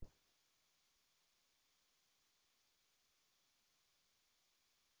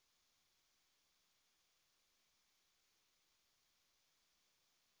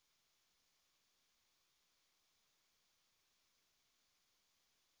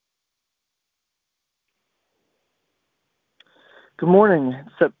Good morning.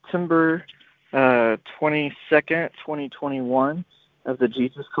 September 22nd, 2021 of the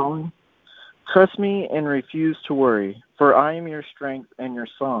Jesus Calling. Trust me and refuse to worry, for I am your strength and your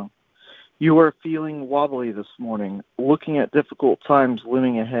song. You are feeling wobbly this morning, looking at difficult times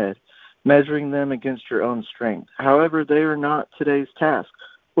looming ahead, measuring them against your own strength. However, they are not today's task,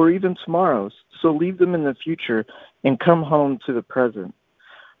 or even tomorrow's, so leave them in the future and come home to the present,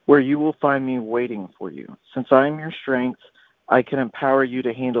 where you will find me waiting for you. Since I am your strength, I can empower you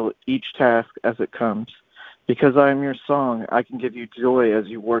to handle each task as it comes. Because I am your song, I can give you joy as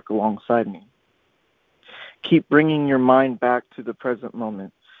you work alongside me. Keep bringing your mind back to the present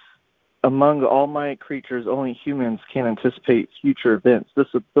moment. Among all my creatures, only humans can anticipate future events.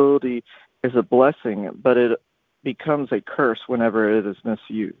 This ability is a blessing, but it becomes a curse whenever it is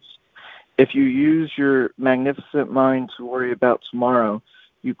misused. If you use your magnificent mind to worry about tomorrow,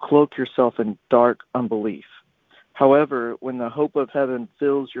 you cloak yourself in dark unbelief. However, when the hope of heaven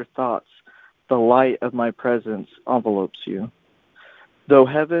fills your thoughts, the light of my presence envelopes you. Though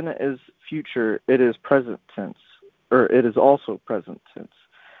heaven is future, it is present tense, or it is also present tense.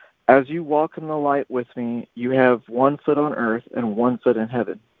 As you walk in the light with me, you have 1 foot on earth and 1 foot in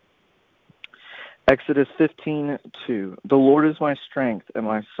heaven. Exodus 15:2. The Lord is my strength and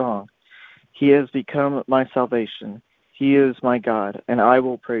my song. He has become my salvation. He is my God, and I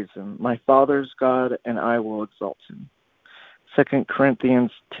will praise him, my Father's God, and I will exalt him. 2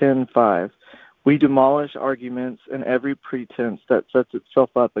 Corinthians 10:5. We demolish arguments and every pretense that sets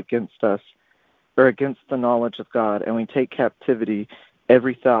itself up against us or against the knowledge of God, and we take captivity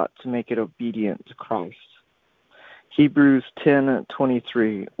every thought to make it obedient to Christ. Hebrews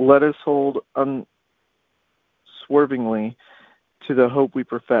 10:23. Let us hold unswervingly to the hope we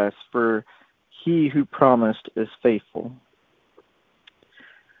profess, for he who promised is faithful.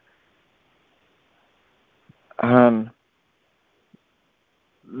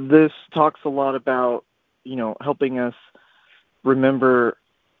 This talks a lot about, helping us remember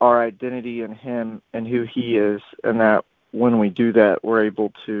our identity in him and who he is, and that when we do that, we're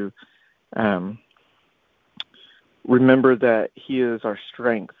able to remember that he is our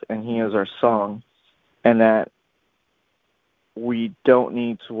strength and he is our song, and that we don't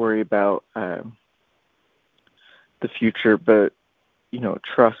need to worry about the future, but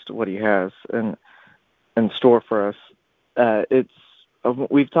trust what he has in store for us.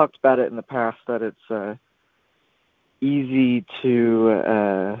 We've talked about it in the past that it's easy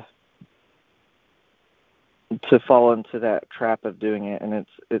to fall into that trap of doing it, and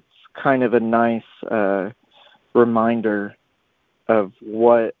it's kind of a nice reminder of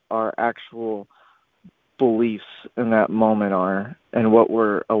what our actual beliefs in that moment are and what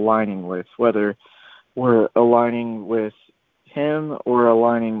we're aligning with, whether we're aligning with him or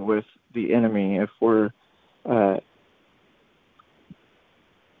aligning with the enemy. If we're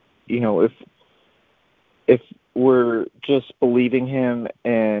if we're just believing him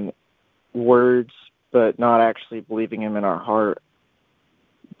in words but not actually believing him in our heart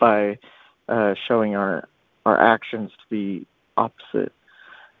by showing our actions to be opposite.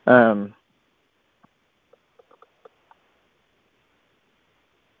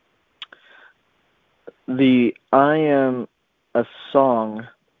 The I am a song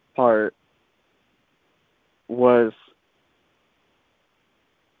part was,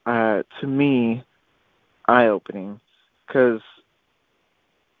 to me, eye-opening, because,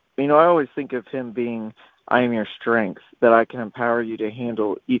 I always think of him being, I am your strength, that I can empower you to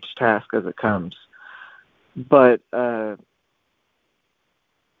handle each task as it comes. But,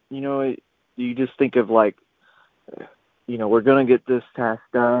 you just think of we're going to get this task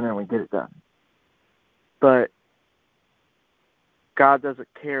done and we get it done. But God doesn't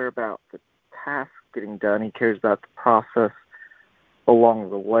care about the task getting done. He cares about the process along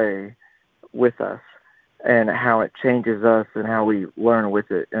the way with us and how it changes us and how we learn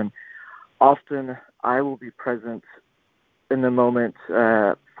with it. And often I will be present in the moment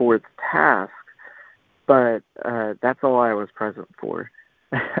for the task, but that's all I was present for.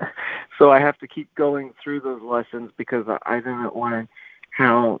 So I have to keep going through those lessons because I didn't learn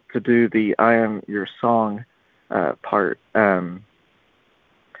how to do the I am your song part. And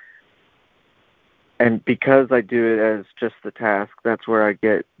because I do it as just the task, that's where I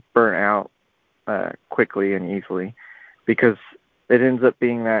get burnt out quickly and easily, because it ends up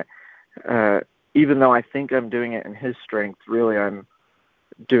being that even though I think I'm doing it in his strength, really I'm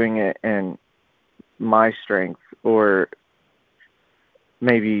doing it in my strength, or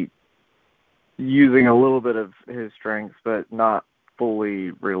maybe using a little bit of his strengths, but not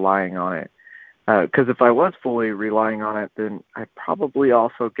fully relying on it. Because if I was fully relying on it, then I probably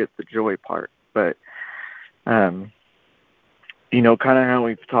also get the joy part. But Kind of how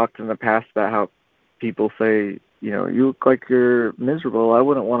we've talked in the past about how people say, you look like you're miserable. I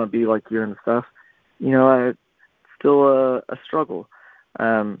wouldn't want to be like you and stuff. It's still a struggle.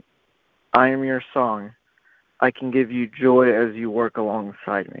 I am your song. I can give you joy as you work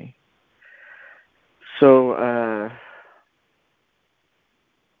alongside me. So,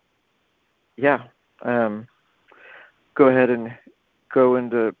 go ahead and go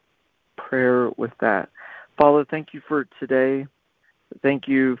into prayer with that. Father, thank you for today. Thank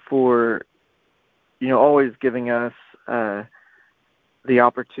you for, always giving us the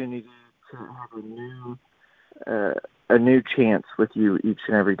opportunity to have a new chance with you each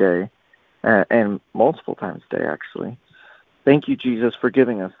and every day, and multiple times a day, actually. Thank you, Jesus, for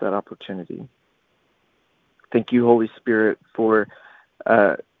giving us that opportunity. Thank you, Holy Spirit, for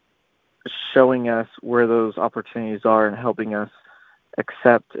showing us where those opportunities are and helping us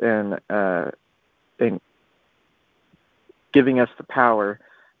accept and giving us the power,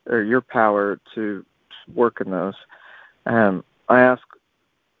 or your power, to work in those. I ask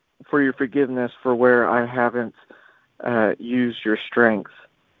for your forgiveness for where I haven't used your strength,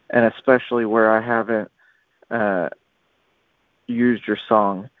 and especially where I haven't used your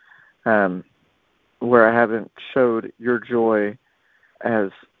song, where I haven't showed your joy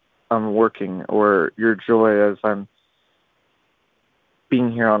as I'm working, or your joy as I'm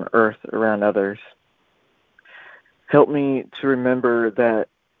being here on earth around others. Help me to remember that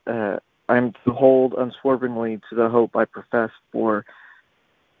I'm to hold unswervingly to the hope I profess, for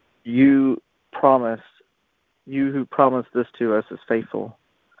you who promised this to us is faithful.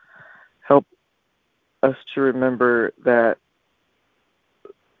 Help us to remember that,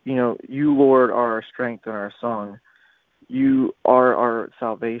 you, Lord, are our strength and our song. You are our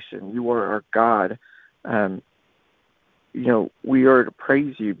salvation. You are our God. We are to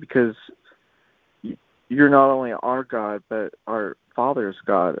praise you because you're not only our God, but our Father's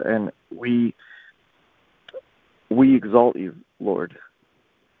God, and we exalt you, Lord.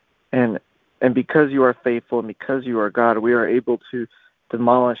 And because you are faithful and because you are God, we are able to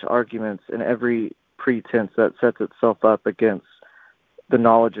demolish arguments and every pretense that sets itself up against the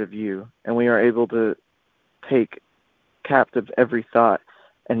knowledge of you. And we are able to take captive every thought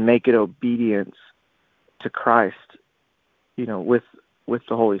and make it obedience to Christ, with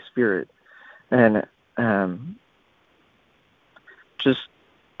the Holy Spirit. And just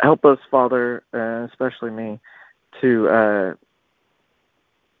help us, Father, especially me, to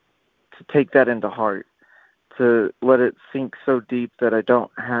take that into heart, to let it sink so deep that I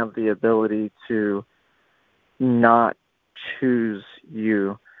don't have the ability to not choose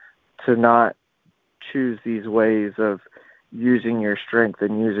you, to not choose these ways of using your strength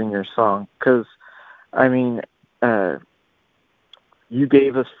and using your song. Because, you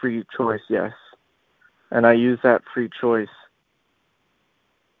gave us free choice, yes. And I use that free choice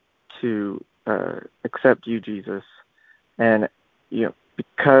to accept you, Jesus. And,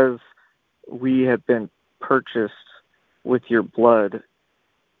 because we have been purchased with your blood,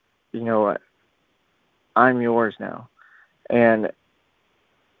 I'm yours now. And,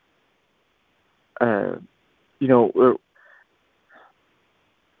 as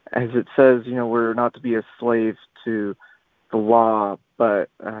it says, we're not to be a slave to the law, but,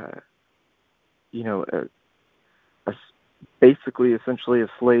 basically, essentially a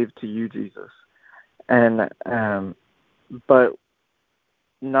slave to you, Jesus. And, but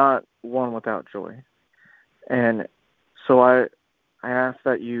not one without joy. And so I ask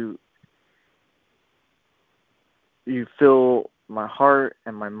that you fill my heart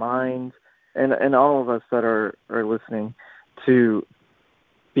and my mind and all of us that are listening to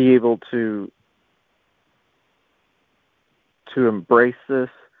be able to embrace this,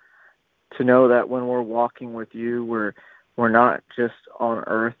 to know that when we're walking with you, we're not just on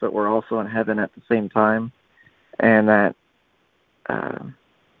earth, but we're also in heaven at the same time, and that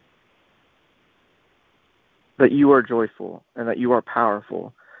that you are joyful and that you are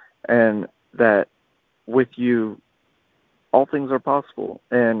powerful, and that with you all things are possible,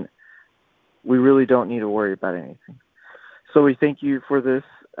 and we really don't need to worry about anything. So we thank you for this,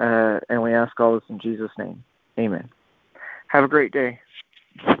 and we ask all this in Jesus' name. Amen. Have a great day.